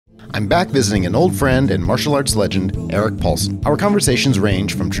I'm back visiting an old friend and martial arts legend, Erik Paulson. Our conversations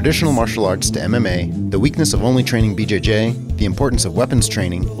range from traditional martial arts to MMA, the weakness of only training BJJ, the importance of weapons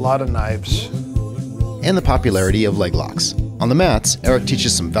training, a lot of knives, and the popularity of leg locks. On the mats, Erik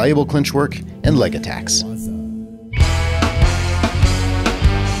teaches some valuable clinch work and leg attacks.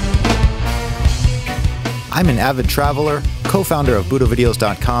 I'm an avid traveler, co-founder of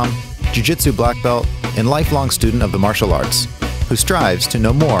BudoVideos.com, Jiu-Jitsu black belt, and lifelong student of the martial arts, who strives to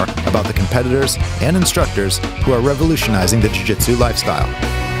know more about the competitors and instructors who are revolutionizing the Jiu-Jitsu lifestyle.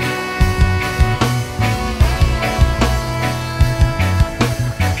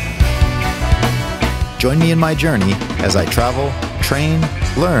 Join me in my journey as I travel, train,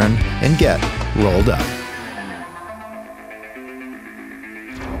 learn, and get rolled up.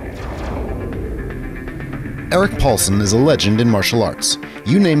 Erik Paulson is a legend in martial arts.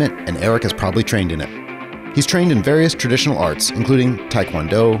 You name it, and Erik has probably trained in it. He's trained in various traditional arts, including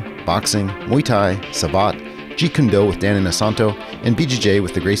Taekwondo, boxing, Muay Thai, Savate, Jeet Kune Do with Dan Inosanto, and BJJ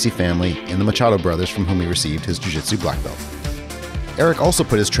with the Gracie family and the Machado brothers, from whom he received his Jiu-Jitsu black belt. Erik also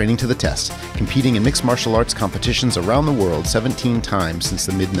put his training to the test, competing in mixed martial arts competitions around the world 17 times since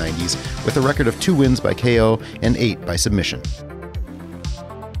the mid-90s, with a record of 2 wins by KO and 8 by submission.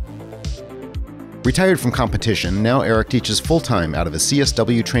 Retired from competition, now Erik teaches full-time out of a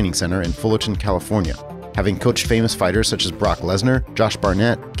CSW training center in Fullerton, California. Having coached famous fighters such as Brock Lesnar, Josh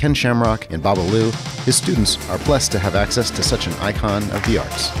Barnett, Ken Shamrock, and Baba Lou, his students are blessed to have access to such an icon of the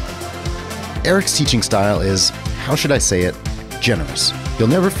arts. Erik's teaching style is, how should I say it, generous. You'll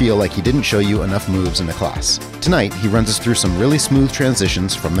never feel like he didn't show you enough moves in the class. Tonight, he runs us through some really smooth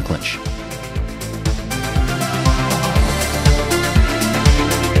transitions from the clinch.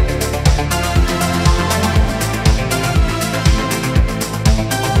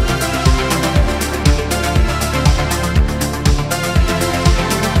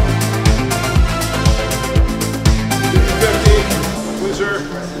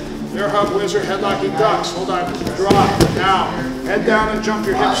 Whizzer, headlocking ducks. Hold on. Drop. Now. Head down and jump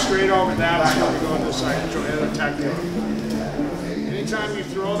your hips straight over. That's how we go on this side. Attack the other. Anytime you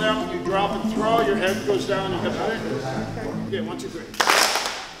throw them, you drop and throw, your head goes down, your hip. Okay, 1, 2, 3.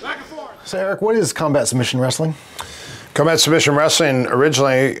 Back and forth. So Erik, what is combat submission wrestling? Combat submission wrestling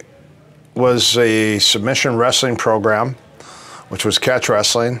originally was a submission wrestling program, which was catch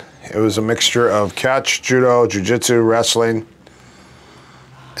wrestling. It was a mixture of catch, judo, jiu-jitsu, wrestling,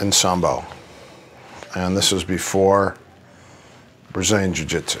 and sambo. And this was before Brazilian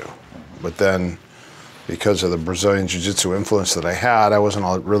Jiu-Jitsu. But then, because of the Brazilian Jiu-Jitsu influence that I had, I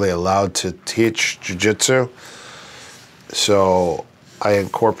wasn't really allowed to teach Jiu-Jitsu. So I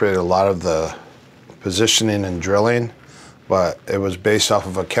incorporated a lot of the positioning and drilling, but it was based off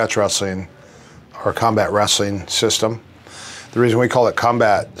of a catch wrestling or combat wrestling system. The reason we call it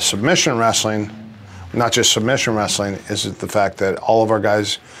combat submission wrestling, not just submission wrestling, is the fact that all of our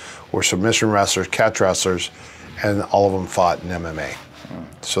guys were submission wrestlers, catch wrestlers, and all of them fought in MMA.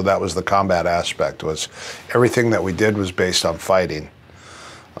 So that was the combat aspect, was everything that we did was based on fighting.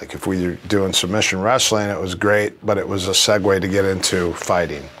 Like if we were doing submission wrestling, it was great, but it was a segue to get into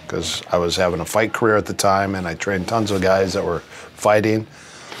fighting, because I was having a fight career at the time and I trained tons of guys that were fighting.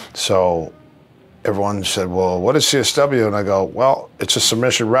 So everyone said, well, what is CSW? And I go, well, it's a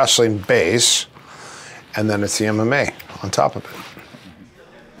submission wrestling base, and then it's the MMA on top of it.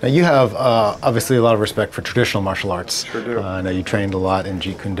 Now you have obviously a lot of respect for traditional martial arts. Sure do. I know you trained a lot in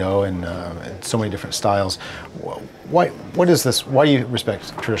Jeet Kune Do and so many different styles. Why do you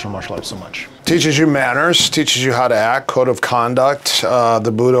respect traditional martial arts so much? Teaches you manners, teaches you how to act, code of conduct,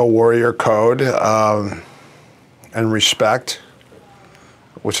 the Budo warrior code, and respect,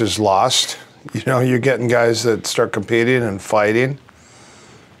 which is lost. You know, you're getting guys that start competing and fighting,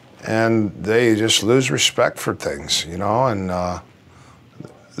 and they just lose respect for things, you know, and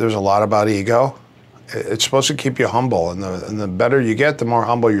there's a lot about ego. It's supposed to keep you humble, and the better you get, the more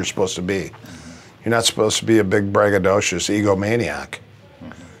humble you're supposed to be. You're not supposed to be a big braggadocious egomaniac.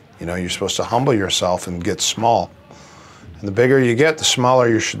 You know, you're supposed to humble yourself and get small. And the bigger you get, the smaller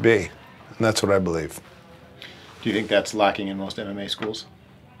you should be. And that's what I believe. Do you think that's lacking in most MMA schools?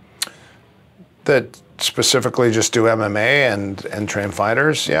 That specifically just do MMA and train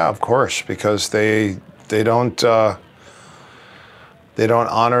fighters? Yeah, of course, because they don't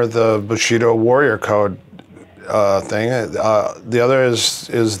honor the Bushido warrior code thing. The other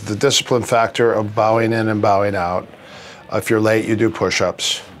is the discipline factor of bowing in and bowing out. If you're late, you do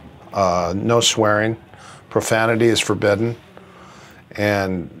push-ups. No swearing. Profanity is forbidden.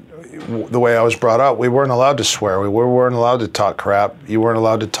 And the way I was brought up, we weren't allowed to swear. We weren't allowed to talk crap. You weren't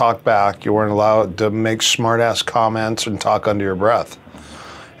allowed to talk back. You weren't allowed to make smart-ass comments and talk under your breath.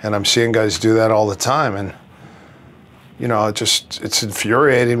 And I'm seeing guys do that all the time. And, you know, it's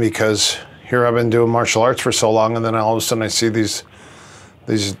infuriating because here I've been doing martial arts for so long, and then all of a sudden I see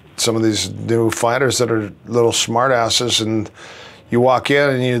some of these new fighters that are little smart asses, and you walk in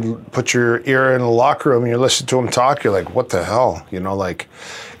and you put your ear in the locker room and you listen to them talk, you're like, what the hell? You know, like,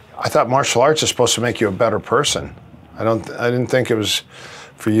 I thought martial arts is supposed to make you a better person. I didn't think it was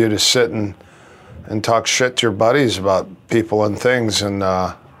for you to sit and talk shit to your buddies about people and things, and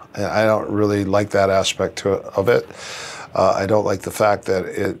I don't really like that aspect of it. I don't like the fact that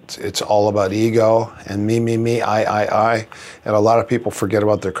it's all about ego and me, I. And a lot of people forget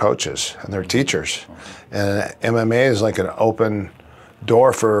about their coaches and their teachers. And MMA is like an open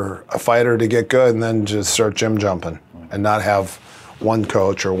door for a fighter to get good and then just start gym jumping and not have one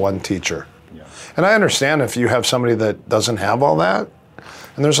coach or one teacher. Yeah. And I understand if you have somebody that doesn't have all that.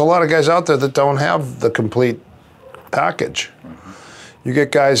 And there's a lot of guys out there that don't have the complete package. Mm-hmm. You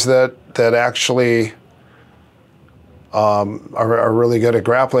get guys that actually are really good at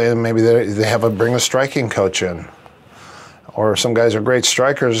grappling, and maybe they bring a striking coach in. Or some guys are great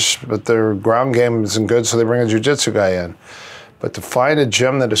strikers, but their ground game isn't good, so they bring a jiu-jitsu guy in. But to find a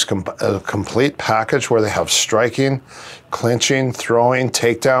gym that is a complete package where they have striking, clinching, throwing,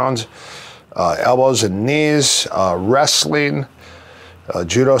 takedowns, elbows and knees, wrestling,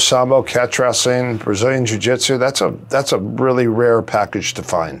 judo, sambo, catch wrestling, Brazilian Jiu-Jitsu, that's a really rare package to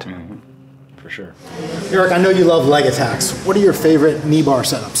find. Mm-hmm. For sure. Erik, I know you love leg attacks. What are your favorite knee bar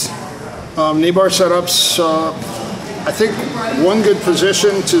setups? Knee bar setups, I think one good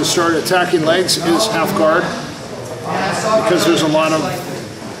position to start attacking legs is half guard, because there's a lot of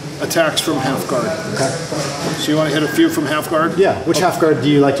attacks from half guard. Okay. So you want to hit a few from half guard? Yeah. Which half guard do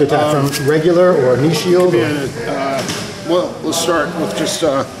you like to attack from? Regular or knee shield? Well, let's start with just,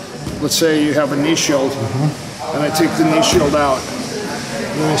 let's say you have a knee shield, mm-hmm. and I take the knee shield out.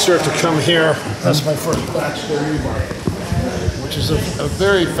 And then I start to come here. That's my first back square knee bar, which is a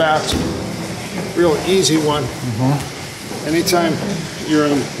very fast, real easy one. Mm-hmm. Anytime you're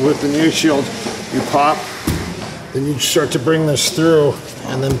in with the knee shield, you pop, then you start to bring this through,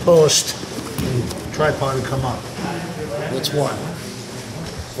 and then post, and tripod and come up. That's one.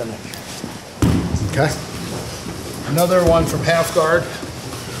 Finish. Okay. Another one from half guard,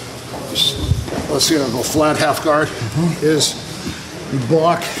 let's see, I'll go flat half guard, mm-hmm. is you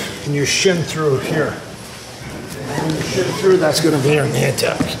block and you shin through here. And when you shin through, that's going to be your knee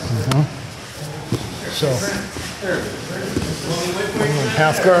attack. Mm-hmm. So,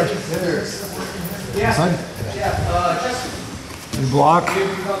 half guard, you block,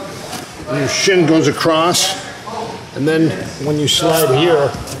 and your shin goes across, and then when you slide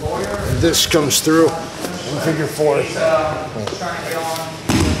here, this comes through. Figure four.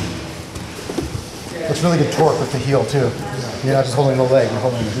 It's really good torque with the heel too. Yeah. You're not just holding the leg, you're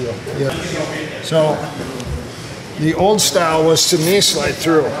holding the heel. Yeah. So the old style was to knee slide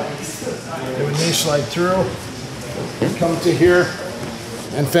through. They would knee slide through, come to here,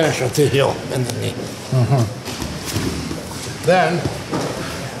 and finish with the heel and the knee. Mm-hmm. Then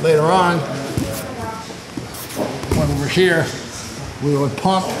later on, when we're here, we would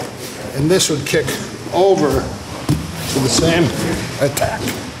pump, and this would kick over to the same attack,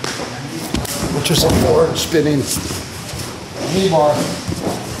 which is a forward spinning knee bar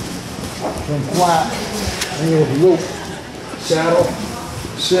from flat, and you would loop, saddle,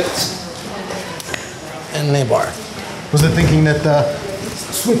 sit, and knee bar. Was it thinking that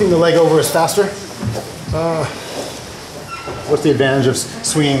sweeping the leg over is faster? What's the advantage of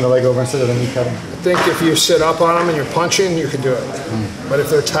swinging the leg over instead of the knee cutting? I think if you sit up on them and you're punching, you can do it. Mm. But if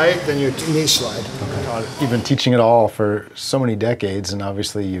they're tight, then you knee slide. Okay. You've been teaching it all for so many decades, and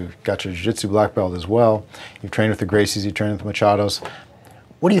obviously you've got your jiu-jitsu black belt as well. You've trained with the Gracies, you've trained with the Machados.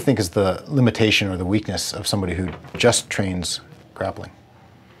 What do you think is the limitation or the weakness of somebody who just trains grappling?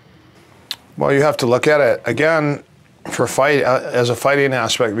 Well, you have to look at it, again, for fight as a fighting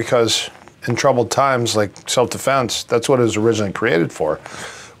aspect, because in troubled times, like self-defense, that's what it was originally created for,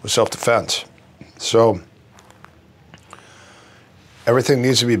 was self-defense. So everything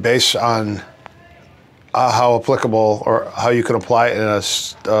needs to be based on how applicable or how you can apply it in a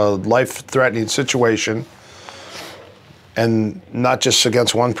life-threatening situation, and not just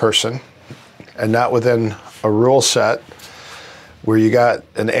against one person, and not within a rule set where you got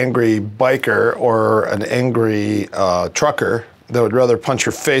an angry biker or an angry trucker that would rather punch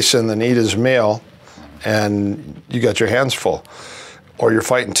your face in than eat his meal, and you got your hands full. Or you're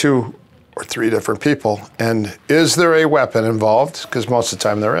fighting 2 or 3 different people, and is there a weapon involved? Because most of the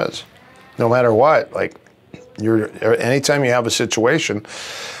time there is. No matter what, like, anytime you have a situation,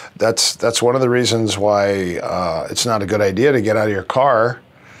 that's one of the reasons why it's not a good idea to get out of your car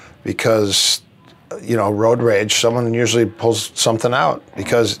because, you know, road rage, someone usually pulls something out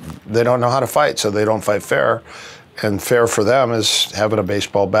because they don't know how to fight, so they don't fight fair. And fair for them is having a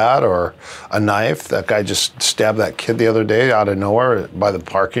baseball bat or a knife. That guy just stabbed that kid the other day out of nowhere by the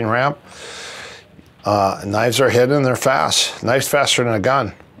parking ramp. Knives are hidden, they're fast. Knife's faster than a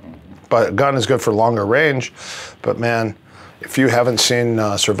gun. But a gun is good for longer range. But man, if you haven't seen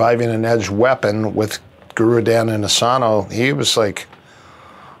Surviving an Edge Weapon with Guru Dan Inosanto, he was like,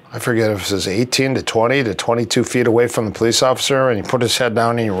 I forget if it was 18 to 20 to 22 feet away from the police officer, and he put his head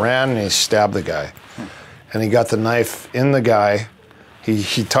down and he ran and he stabbed the guy. And he got the knife in the guy.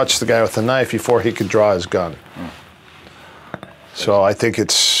 He touched the guy with the knife before he could draw his gun. So I think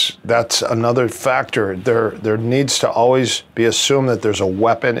that's another factor. There needs to always be assumed that there's a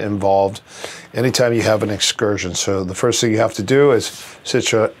weapon involved anytime you have an excursion. So the first thing you have to do is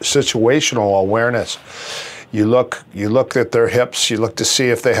situational awareness. You look at their hips. You look to see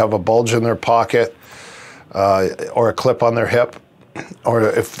if they have a bulge in their pocket or a clip on their hip, or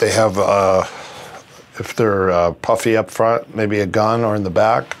if they have if they're puffy up front, maybe a gun, or in the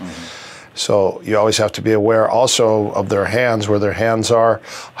back. So you always have to be aware also of their hands, where their hands are,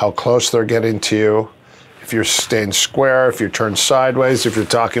 how close they're getting to you. If you're staying square, if you're turned sideways, if you're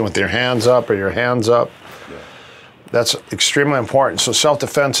talking with your hands up or your hands up. That's extremely important. So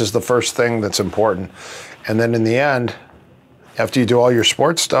self-defense is the first thing that's important. And then in the end, after you do all your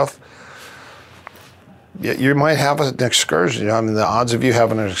sports stuff, you might have an excursion. You know, I mean, the odds of you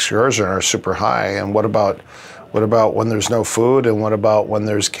having an excursion are super high. And what about when there's no food, and what about when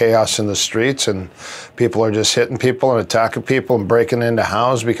there's chaos in the streets and people are just hitting people and attacking people and breaking into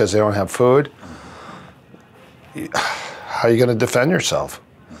houses because they don't have food? How are you going to defend yourself?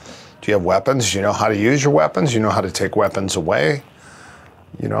 Do you have weapons? Do you know how to use your weapons? Do you know how to take weapons away?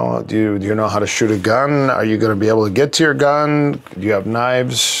 You know, do you know how to shoot a gun? Are you going to be able to get to your gun? Do you have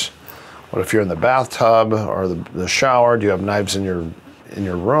knives? What if you're in the bathtub or the shower? Do you have knives in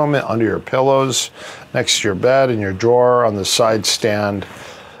your room, under your pillows, next to your bed, in your drawer, on the side stand,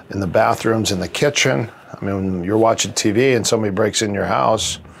 in the bathrooms, in the kitchen? I mean, when you're watching TV and somebody breaks in your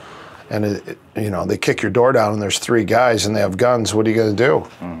house and you know, they kick your door down and there's 3 guys and they have guns, what are you going to do?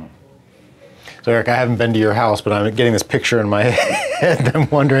 So Eric, I haven't been to your house, but I'm getting this picture in my head. I'm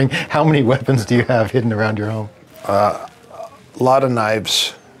wondering, how many weapons do you have hidden around your home? A lot of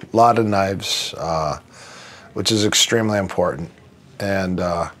knives, which is extremely important. And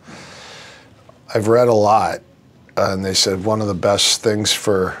I've read a lot, and they said one of the best things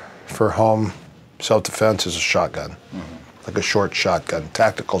for home self-defense is a shotgun. Like a short shotgun,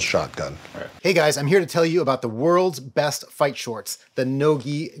 tactical shotgun. Hey guys, I'm here to tell you about the world's best fight shorts, the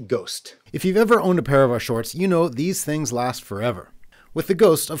Nogi Ghost. If you've ever owned a pair of our shorts, you know these things last forever. With the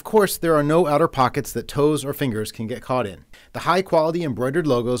Ghost, of course, there are no outer pockets that toes or fingers can get caught in. The high-quality embroidered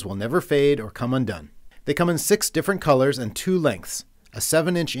logos will never fade or come undone. They come in 6 different colors and 2 lengths, a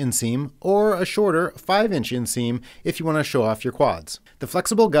 7-inch inseam or a shorter 5-inch inseam if you want to show off your quads. The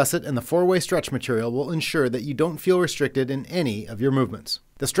flexible gusset and the 4-way stretch material will ensure that you don't feel restricted in any of your movements.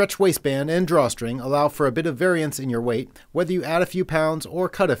 The stretch waistband and drawstring allow for a bit of variance in your weight. Whether you add a few pounds or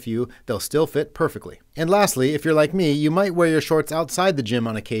cut a few, they'll still fit perfectly. And lastly, if you're like me, you might wear your shorts outside the gym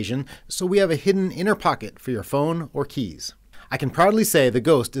on occasion, so we have a hidden inner pocket for your phone or keys. I can proudly say the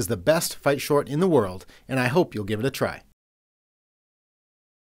Ghost is the best fight short in the world, and I hope you'll give it a try.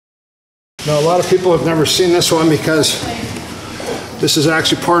 Now, a lot of people have never seen this one because this is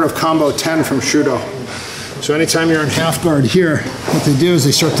actually part of combo 10 from Shudo. So anytime you're in half guard here, what they do is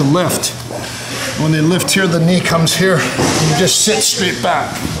they start to lift. When they lift here, the knee comes here, and you just sit straight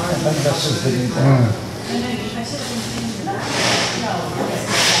back.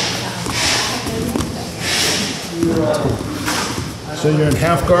 So you're in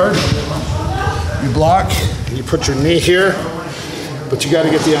half guard, you block, you put your knee here, but you got to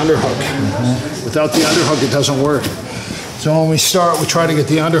get the underhook. Without the underhook, it doesn't work. So when we start, we try to get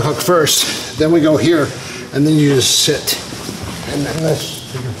the underhook first, then we go here, and then you just sit. And then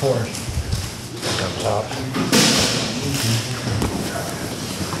this figure 4 comes up.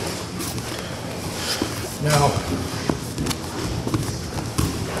 Now,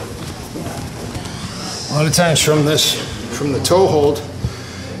 a lot of times from the toe hold,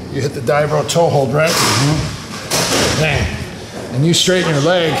 you hit the Dibro toe hold, right? Bang. And you straighten your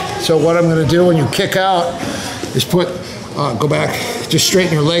leg. So what I'm going to do when you kick out is go back, just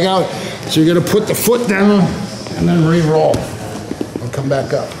straighten your leg out. So you're going to put the foot down and then re-roll and come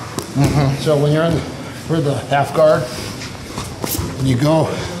back up. So when you're for the half guard, and you go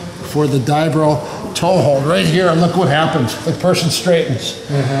for the Dibro toe hold right here, and look what happens. The person straightens.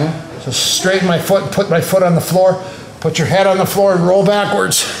 So straighten my foot, put my foot on the floor, Put your head on the floor and roll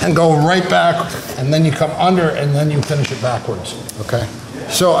backwards and go right back, and then you come under and then you finish it backwards. Okay.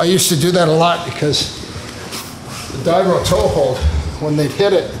 So I used to do that a lot because the dive row toe hold, when they'd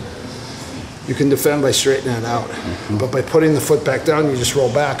hit it, you can defend by straightening it out. But by putting the foot back down, you just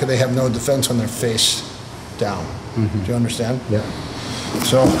roll back and they have no defense when they're face down. Do you understand? Yeah.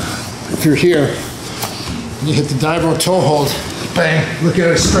 So if you're here, and you hit the dive row toe hold, bang, look at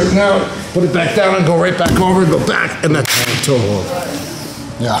it, straighten out, put it back down and go right back over and go back, and that's the toe hold.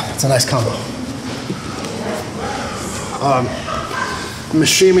 Yeah, it's a nice combo.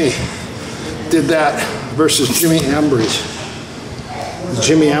 Mishimi did that versus Jimmy Ambrose.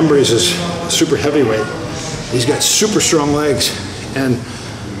 Jimmy Ambrose is super heavyweight. He's got super strong legs, and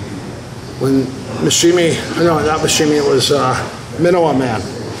when Mishimi, no, not Mishimi, it was Minowa Man.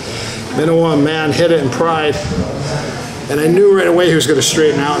 Minowa Man hit it in pride, and I knew right away he was going to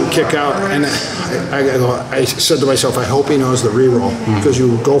straighten out and kick out, and I said to myself, I hope he knows the re-roll, because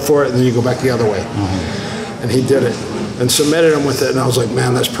you go for it and then you go back the other way. And he did it, and submitted him with it, and I was like,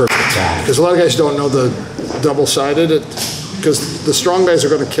 man, that's perfect. Because a lot of guys don't know the double-sided, because the strong guys are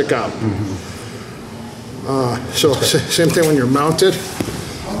going to kick out. So same thing when you're mounted.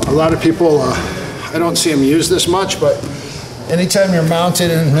 A lot of people, I don't see them use this much, but anytime you're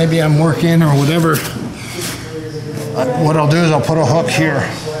mounted and maybe I'm working or whatever, what I'll do is I'll put a hook here.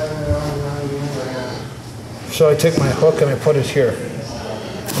 So I take my hook and I put it here.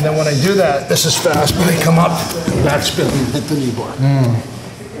 And then when I do that, this is fast, but I come up, backspin and hit the knee bar.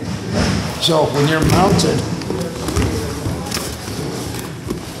 So when you're mounted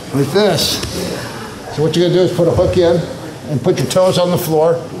like this, so what you're gonna do is put a hook in and put your toes on the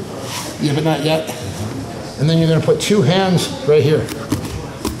floor. Yeah, but not yet. And then you're gonna put two hands right here.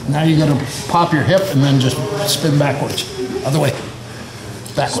 Now you're gonna pop your hip and then just spin backwards. Other way.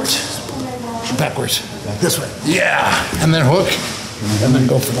 Backwards. Backwards. This way. Yeah. And then hook. And then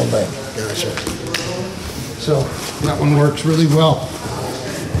go for the leg. Gotcha. So that one works really well.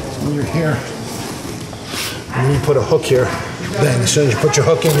 When you're here, and you put a hook here. Bang. As soon as you put your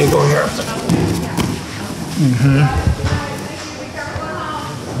hook in, you go here.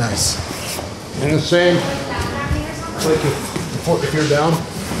 Nice. And the same, like if you're down.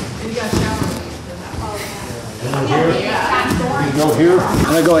 And here, you go here,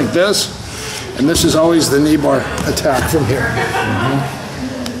 and I go like this, and this is always the knee bar attack from here.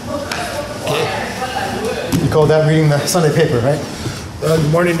 You call that reading the Sunday paper, right?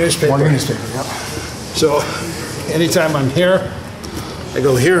 Morning newspaper. Morning newspaper, yep. So anytime I'm here, I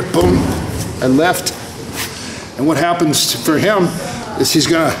go here, boom, and left. And what happens for him is he's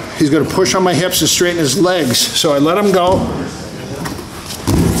gonna push on my hips and straighten his legs. So I let him go,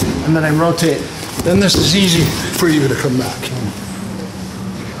 and then I rotate. Then this is easy for you to come back.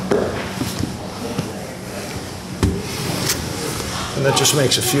 And that just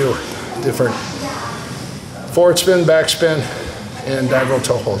makes a few different forward spin, back spin, and dive roll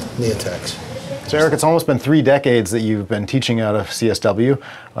toe hold knee attacks. So Erik, it's almost been 3 decades that you've been teaching out of CSW.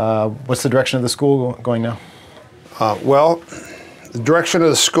 What's the direction of the school going now? Well, the direction of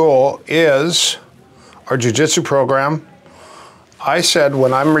the school is our jiu-jitsu program. I said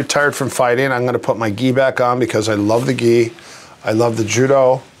when I'm retired from fighting, I'm going to put my gi back on because I love the gi, I love the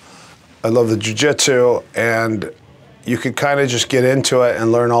judo, I love the jiu-jitsu, and you could kind of just get into it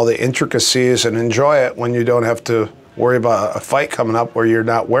and learn all the intricacies and enjoy it when you don't have to worry about a fight coming up where you're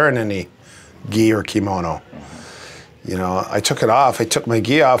not wearing any gi or kimono. You know, I took it off. I took my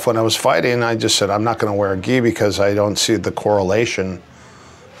gi off when I was fighting. I just said, I'm not going to wear a gi because I don't see the correlation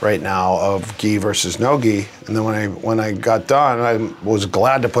right now of gi versus no gi. And then when I got done, I was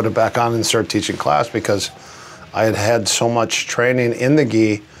glad to put it back on and start teaching class because I had had so much training in the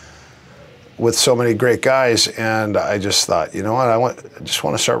gi with so many great guys, and I just thought, you know what, I just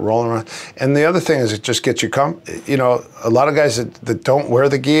want to start rolling around. And the other thing is it just gets you you know, a lot of guys that don't wear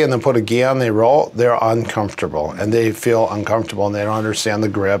the gi and then put a gi on, they roll, they're uncomfortable, and they feel uncomfortable, and they don't understand the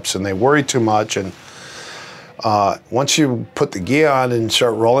grips, and they worry too much. And once you put the gi on and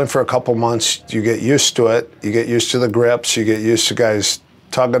start rolling for a couple months, you get used to it. You get used to the grips. You get used to guys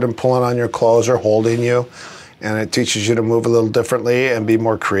tugging and pulling on your clothes or holding you, and it teaches you to move a little differently and be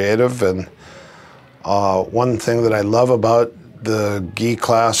more creative. And one thing that I love about the gi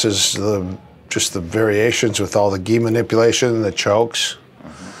class is just the variations with all the gi manipulation and the chokes.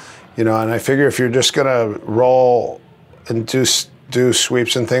 You know, and I figure if you're just gonna roll and do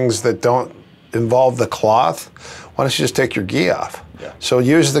sweeps and things that don't involve the cloth, why don't you just take your gi off? Yeah. So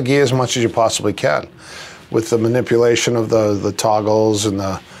use the gi as much as you possibly can with the manipulation of the toggles and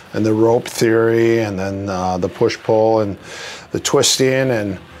the rope theory, and then the push-pull and the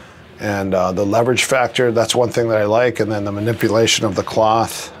twisting, And the leverage factor, that's one thing that I like, and then the manipulation of the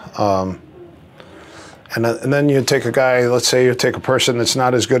cloth. And then you take a guy, let's say you take a person that's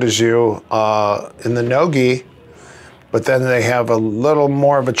not as good as you in the no-gi, but then they have a little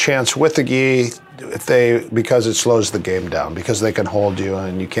more of a chance with the gi because it slows the game down, because they can hold you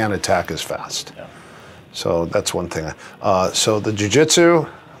and you can't attack as fast. Yeah. So that's one thing. So the jiu-jitsu,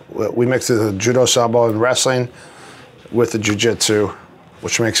 we mix the judo, sambo, and wrestling with the jiu-jitsu,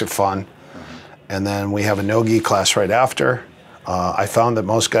 which makes it fun. And then we have a no-gi class right after. I found that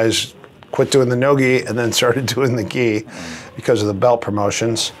most guys quit doing the no-gi and then started doing the gi because of the belt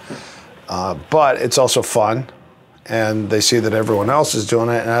promotions. But it's also fun, and they see that everyone else is doing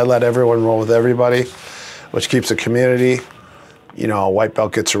it, and I let everyone roll with everybody, which keeps the community. You know, a white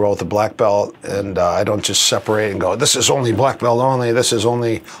belt gets to roll with a black belt, and I don't just separate and go, this is only black belt only, this is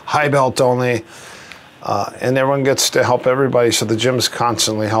only high belt only. And everyone gets to help everybody, so the gym's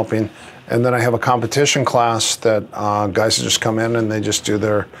constantly helping. And then I have a competition class that guys just come in and they just do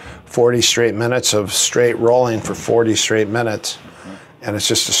their 40 straight minutes of straight rolling for 40 straight minutes. And it's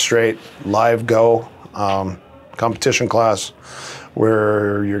just a straight live go competition class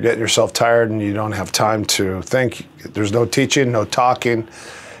where you're getting yourself tired and you don't have time to think. There's no teaching, no talking.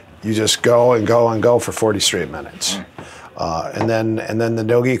 You just go and go and go for 40 straight minutes. And then the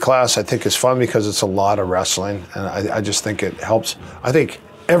no-gi class I think is fun because it's a lot of wrestling, and I just think it helps. I think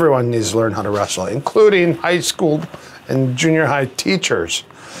everyone needs to learn how to wrestle, including high school and junior high teachers.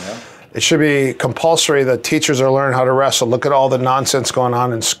 Yeah. It should be compulsory that teachers are learning how to wrestle. Look at all the nonsense going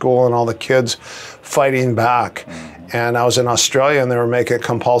on in school and all the kids fighting back. And I was in Australia and they were making it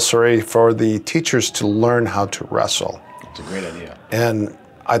compulsory for the teachers to learn how to wrestle. It's a great idea. And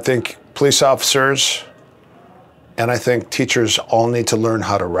I think police officers and I think teachers all need to learn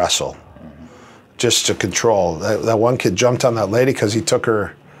how to wrestle, just to control. That one kid jumped on that lady because she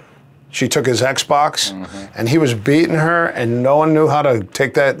took his Xbox, and he was beating her, and no one knew how to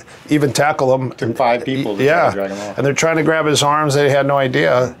take that, even tackle him. Took 5 people to try to drag him off. And they're trying to grab his arms. They had no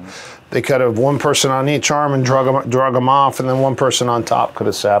idea. They could have one person on each arm and drug him off, and then one person on top could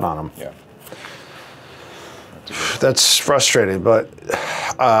have sat on him. Yeah. That's frustrating, but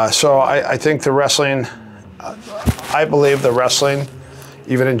so I think the wrestling, I believe the wrestling,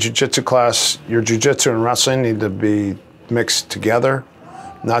 even in jiu-jitsu class, your jiu-jitsu and wrestling need to be mixed together.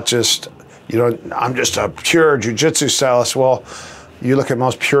 Not just, I'm just a pure jiu-jitsu stylist. Well, you look at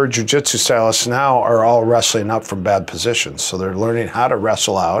most pure jiu-jitsu stylists now are all wrestling up from bad positions. So they're learning how to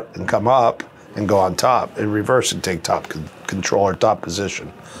wrestle out and come up and go on top and reverse and take top control or top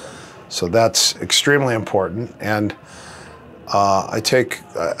position. So that's extremely important. And I took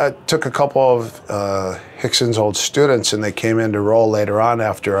a couple of Hickson's old students, and they came in to roll later on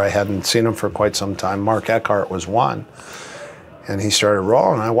after I hadn't seen them for quite some time. Mark Eckhart was one. And he started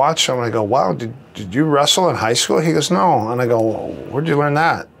rolling. I watched him and I go, wow, did you wrestle in high school? He goes, no. And I go, where'd you learn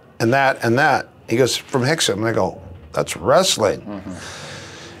that? And that and that. He goes, from Hickson. And I go, that's wrestling.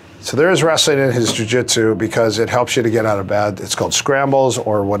 So there is wrestling in his jiu-jitsu because it helps you to get out of bed. It's called scrambles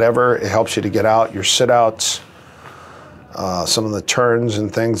or whatever. It helps you to get out, your sit-outs, some of the turns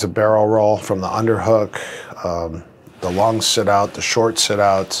and things, the barrel roll from the underhook, the long sit-out, the short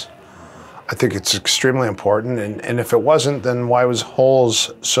sit-outs. I think it's extremely important, and if it wasn't, then why was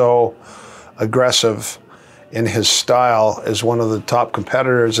Holes so aggressive in his style as one of the top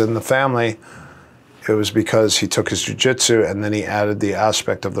competitors in the family? It was because he took his jiu-jitsu and then he added the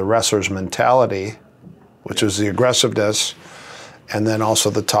aspect of the wrestler's mentality, which was the aggressiveness, and then also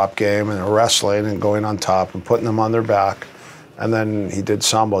the top game and the wrestling and going on top and putting them on their back. And then he did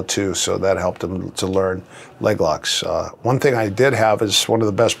Sambo too, so that helped him to learn leg locks. One thing I did have is one of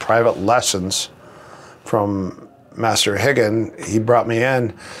the best private lessons from Master Higgin. He brought me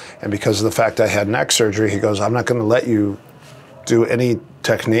in, and because of the fact I had neck surgery, he goes, I'm not gonna let you do any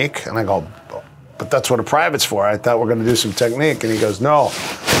technique. And I go, but that's what a private's for. I thought we're gonna do some technique. And he goes, no,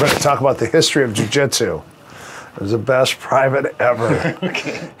 we're gonna talk about the history of jiu-jitsu. It was the best private ever.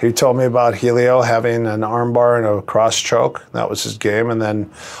 Okay. He told me about Helio having an armbar and a cross choke. That was his game. And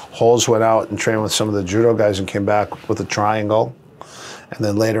then Holes went out and trained with some of the judo guys and came back with a triangle. And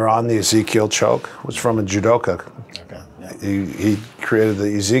then later on, the Ezekiel choke was from a judoka. Okay. Yeah. He created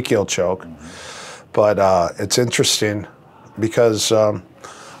the Ezekiel choke. But it's interesting because a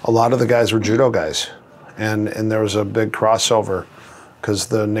lot of the guys were judo guys. And there was a big crossover because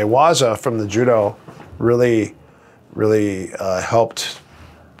the Newaza from the judo really helped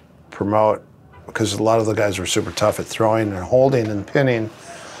promote, because a lot of the guys were super tough at throwing and holding and pinning.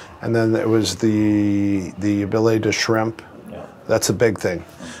 And then it was the ability to shrimp. Yeah. That's a big thing.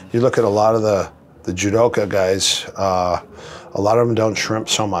 You look at a lot of the the judoka guys, a lot of them don't shrimp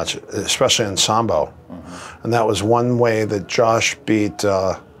so much, especially in Sambo. And that was one way that Josh beat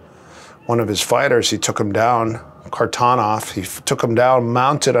one of his fighters. He took him down, Kartanov. He took him down,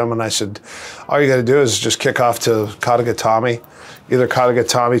 mounted him, and I said, all you got to do is just kick off to Katagatami, either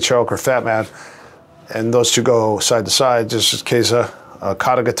Katagatami choke or Fat Man, and those two go side to side, just in case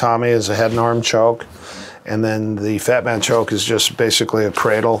Katagatami is a head and arm choke, and then the Fat Man choke is just basically a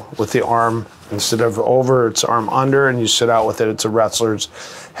cradle with the arm. Instead of over, it's arm under, and you sit out with it. It's a wrestler's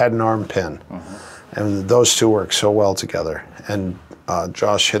head and arm pin. And those two work so well together. And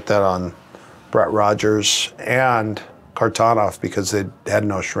Josh hit that on Brett Rogers and Kartanov because they had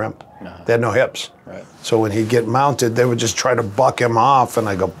no shrimp. They had no hips. Right. So when he'd get mounted, they would just try to buck him off, and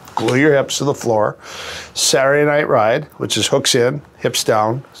I go, glue your hips to the floor. Saturday Night Ride, which is hooks in, hips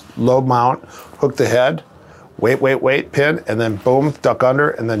down, low mount, hook the head, wait, pin, and then boom, duck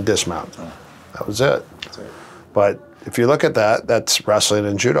under, and then dismount. That was it. But if you look at that, that's wrestling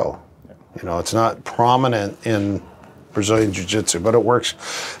and judo. You know, it's not prominent in Brazilian Jiu-Jitsu, but it works.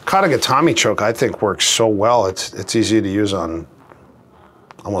 Katagatami choke, I think, works so well. It's easy to use on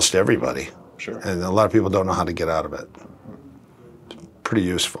almost everybody. Sure. And a lot of people don't know how to get out of it. It's pretty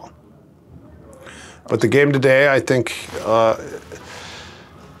useful. But the game today, I think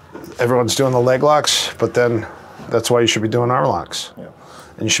everyone's doing the leg locks, but then that's why you should be doing arm locks. Yeah.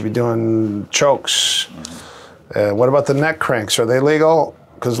 And you should be doing chokes. What about the neck cranks? Are they legal?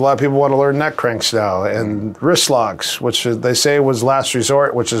 Because a lot of people want to learn neck cranks now, and wrist locks, which they say was last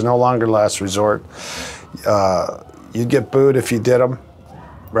resort, which is no longer last resort. You'd get booed if you did them,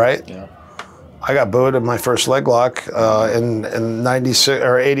 right? Yeah. I got booed in my first leg lock in 96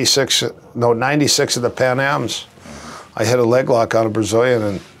 or 86, no, 96 of the Pan Ams. I hit a leg lock on a Brazilian,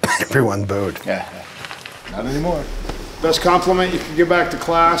 and everyone booed. Yeah. Not anymore. Best compliment you can give back to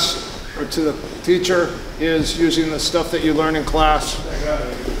class or to the teacher is using the stuff that you learn in class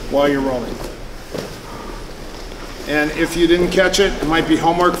while you're rolling. And if you didn't catch it, it might be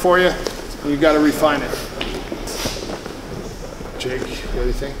homework for you, and you got to refine it. Jake, you got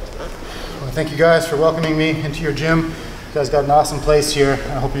anything? Well, thank you guys for welcoming me into your gym. You guys got an awesome place here.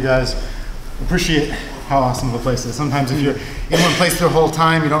 I hope you guys appreciate how awesome the place is. Sometimes if you're in one place the whole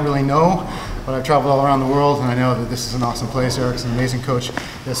time, you don't really know. But I've traveled all around the world, and I know that this is an awesome place. Erik's an amazing coach. He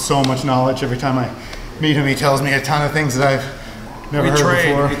has so much knowledge. Every time I meet him, he tells me a ton of things that I've never heard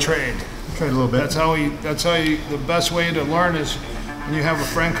before. We trade. Trade a little bit. The best way to learn is when you have a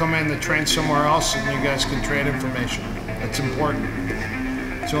friend come in that trains somewhere else, and you guys can trade information. That's important.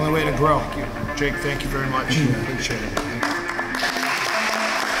 It's the only way to grow. Jake, thank you very much. Appreciate it.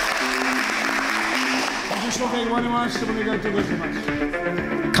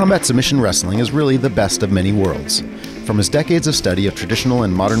 Combat submission wrestling is really the best of many worlds. From his decades of study of traditional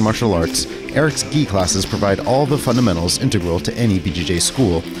and modern martial arts, Erik's gi classes provide all the fundamentals integral to any BJJ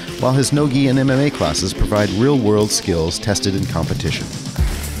school, while his no-gi and MMA classes provide real-world skills tested in competition.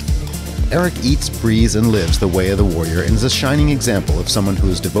 Erik eats, breathes, and lives the way of the warrior and is a shining example of someone who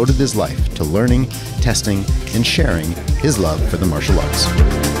has devoted his life to learning, testing, and sharing his love for the martial arts.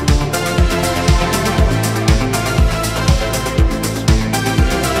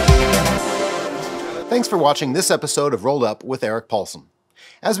 Thanks for watching this episode of Rolled Up with Erik Paulson.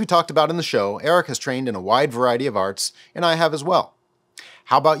 As we talked about in the show, Erik has trained in a wide variety of arts, and I have as well.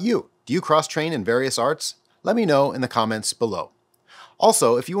 How about you? Do you cross-train in various arts? Let me know in the comments below.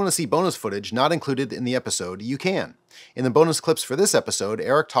 Also, if you want to see bonus footage not included in the episode, you can. In the bonus clips for this episode,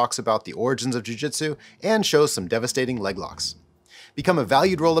 Erik talks about the origins of Jiu-Jitsu and shows some devastating leg locks. Become a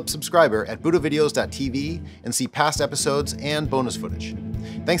valued Roll-Up subscriber at BudoVideos.com and see past episodes and bonus footage.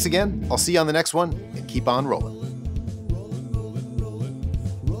 Thanks again, I'll see you on the next one, and keep on rolling.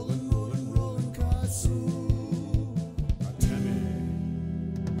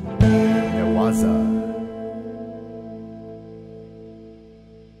 It was